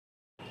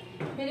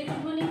Very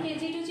good morning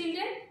KG-2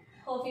 children.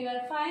 Hope you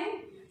are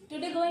fine.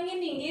 Today going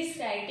in English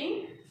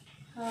writing.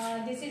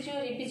 This is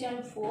your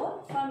revision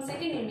 4 from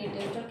second unit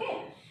test.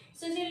 Okay.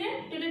 So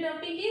children, today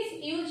topic is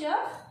use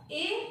of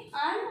a,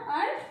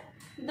 and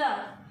the.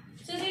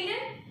 So children,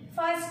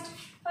 first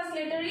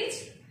letter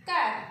is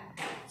car.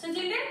 So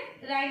children,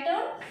 write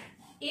down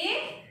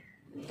a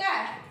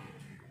car.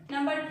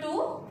 Number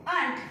 2,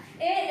 ant.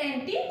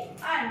 A-N-T,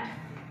 ant.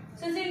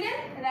 So children,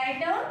 write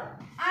down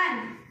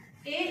ant.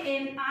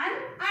 A-N,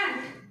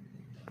 ant.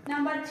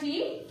 Number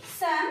 3,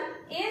 sun.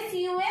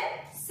 S-U-N,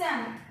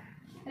 sun.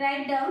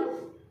 Write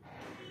down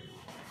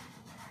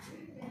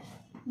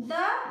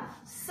the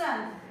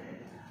sun.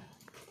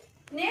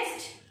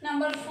 Next,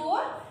 number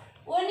 4,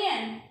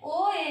 onion.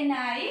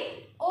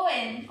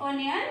 O-N-I-O-N,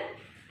 onion.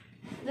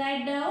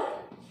 Write down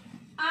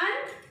an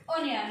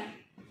onion.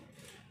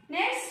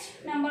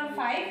 Next, number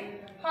 5,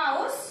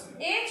 house.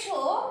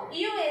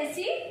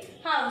 H-O-U-S-E,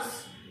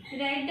 house.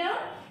 Write down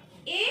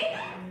a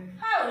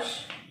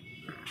house.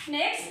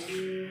 Next,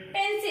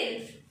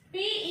 pencil.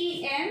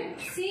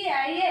 P-E-N-C-I-L,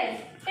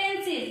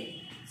 pencil.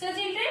 So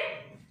children,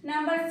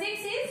 number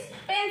 6 is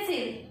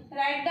pencil.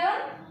 Write down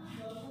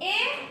a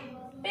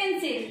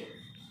pencil.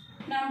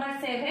 Number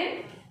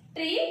 7,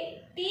 tree.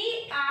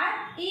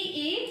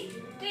 T-R-E-E,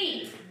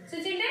 tree. So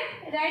children,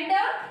 write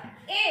down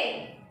a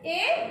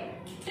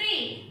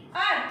tree.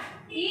 Earth.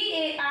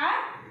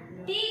 E-A-R-T-H,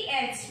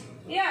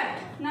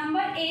 earth.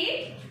 Number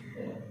 8,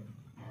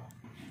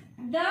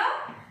 the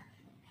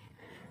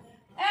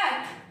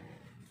earth.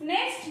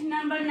 Next,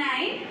 number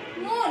 9,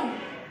 moon.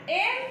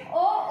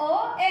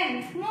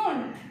 M-O-O-N,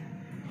 moon.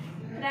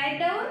 Write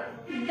down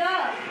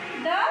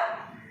the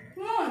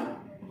moon.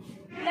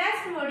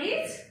 Last word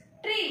is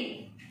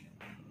tree.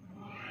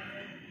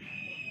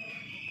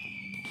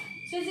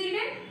 So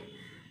children,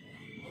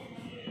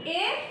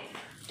 a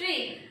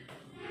tree.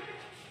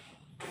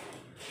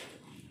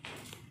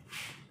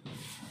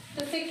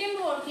 The second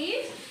word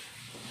is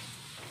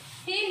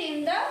fill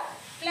in the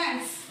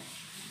blanks.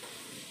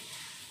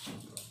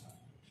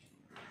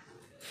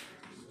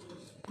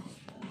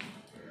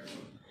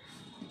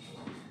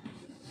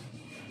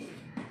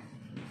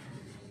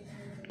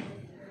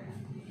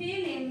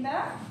 Fill in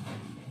the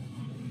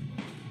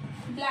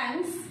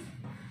blanks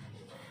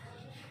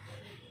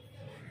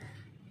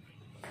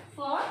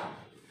for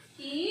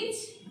each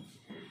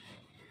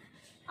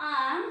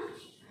arm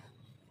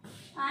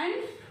and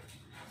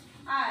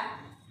R.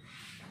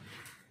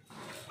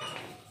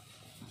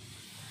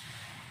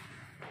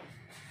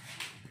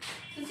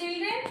 So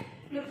children,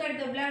 look at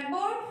the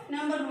blackboard.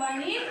 Number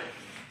 1 is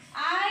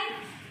I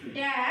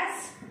dash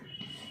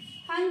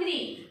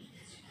hungry.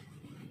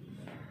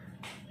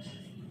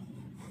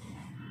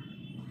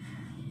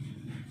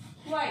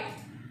 Why?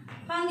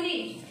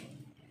 Hungry.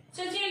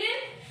 So children,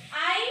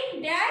 I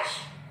dash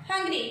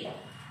hungry.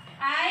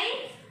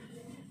 I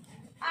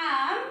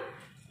am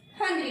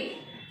hungry.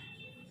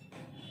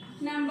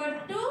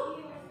 Number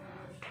 2,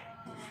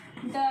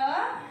 the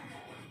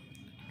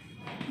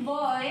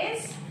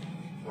boys,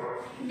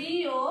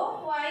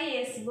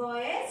 B-O-Y-S,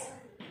 boys,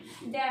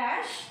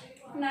 dash,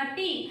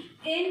 nutty,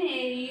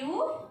 N-A-U-G-H-T-Y,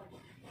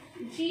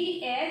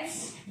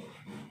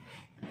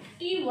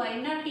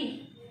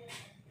 nutty.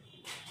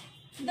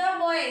 The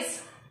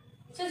boys.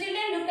 So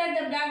children, look at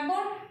the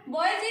blackboard.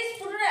 Boys is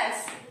plurals.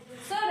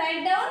 So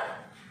write down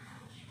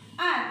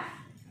are.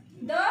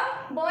 The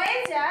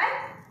boys are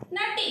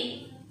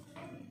nutty.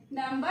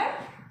 Number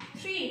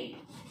 3.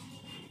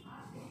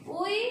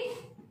 We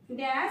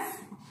dash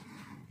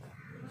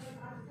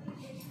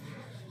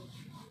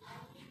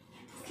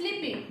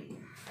sleeping.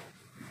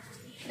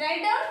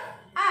 Write down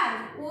are.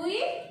 We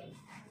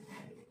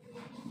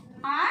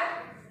are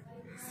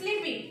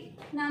sleeping.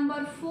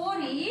 Number 4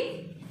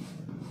 is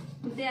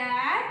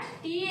that,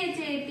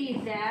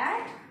 T-H-A-T,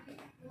 that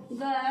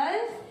girl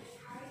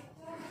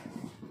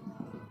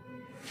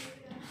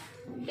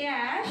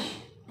dash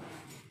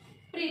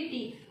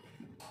pretty.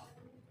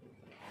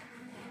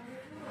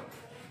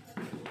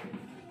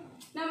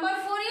 Number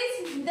 4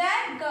 is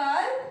that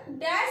girl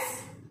dash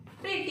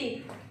pretty.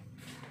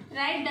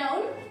 Write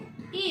down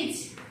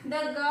is.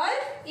 The girl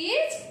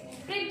is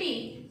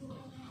pretty.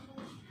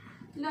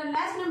 The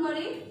last number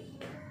is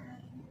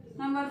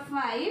number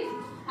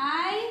 5.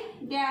 I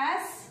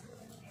dash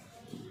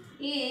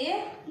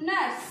a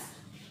nurse.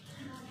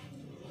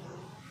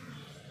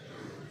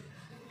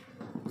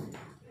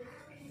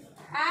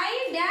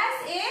 I dash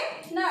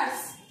a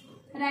nurse.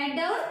 Write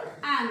down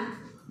am.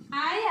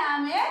 I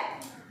am a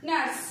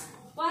nurse.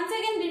 Once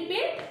again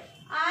repeat.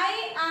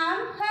 I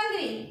am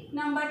hungry.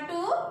 Number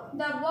 2,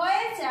 the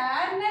boys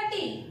are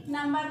nutty.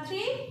 Number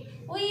 3,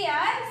 we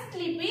are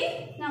sleepy.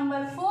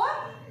 Number 4,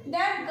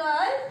 that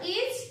girl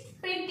is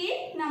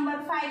pretty.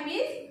 Number 5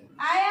 is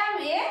I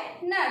am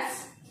a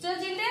nurse. So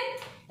children,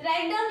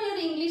 write down your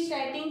English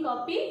writing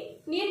copy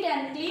neat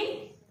and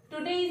clean.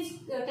 Today is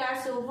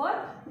class over.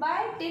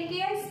 Bye. Take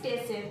care.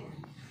 Stay safe.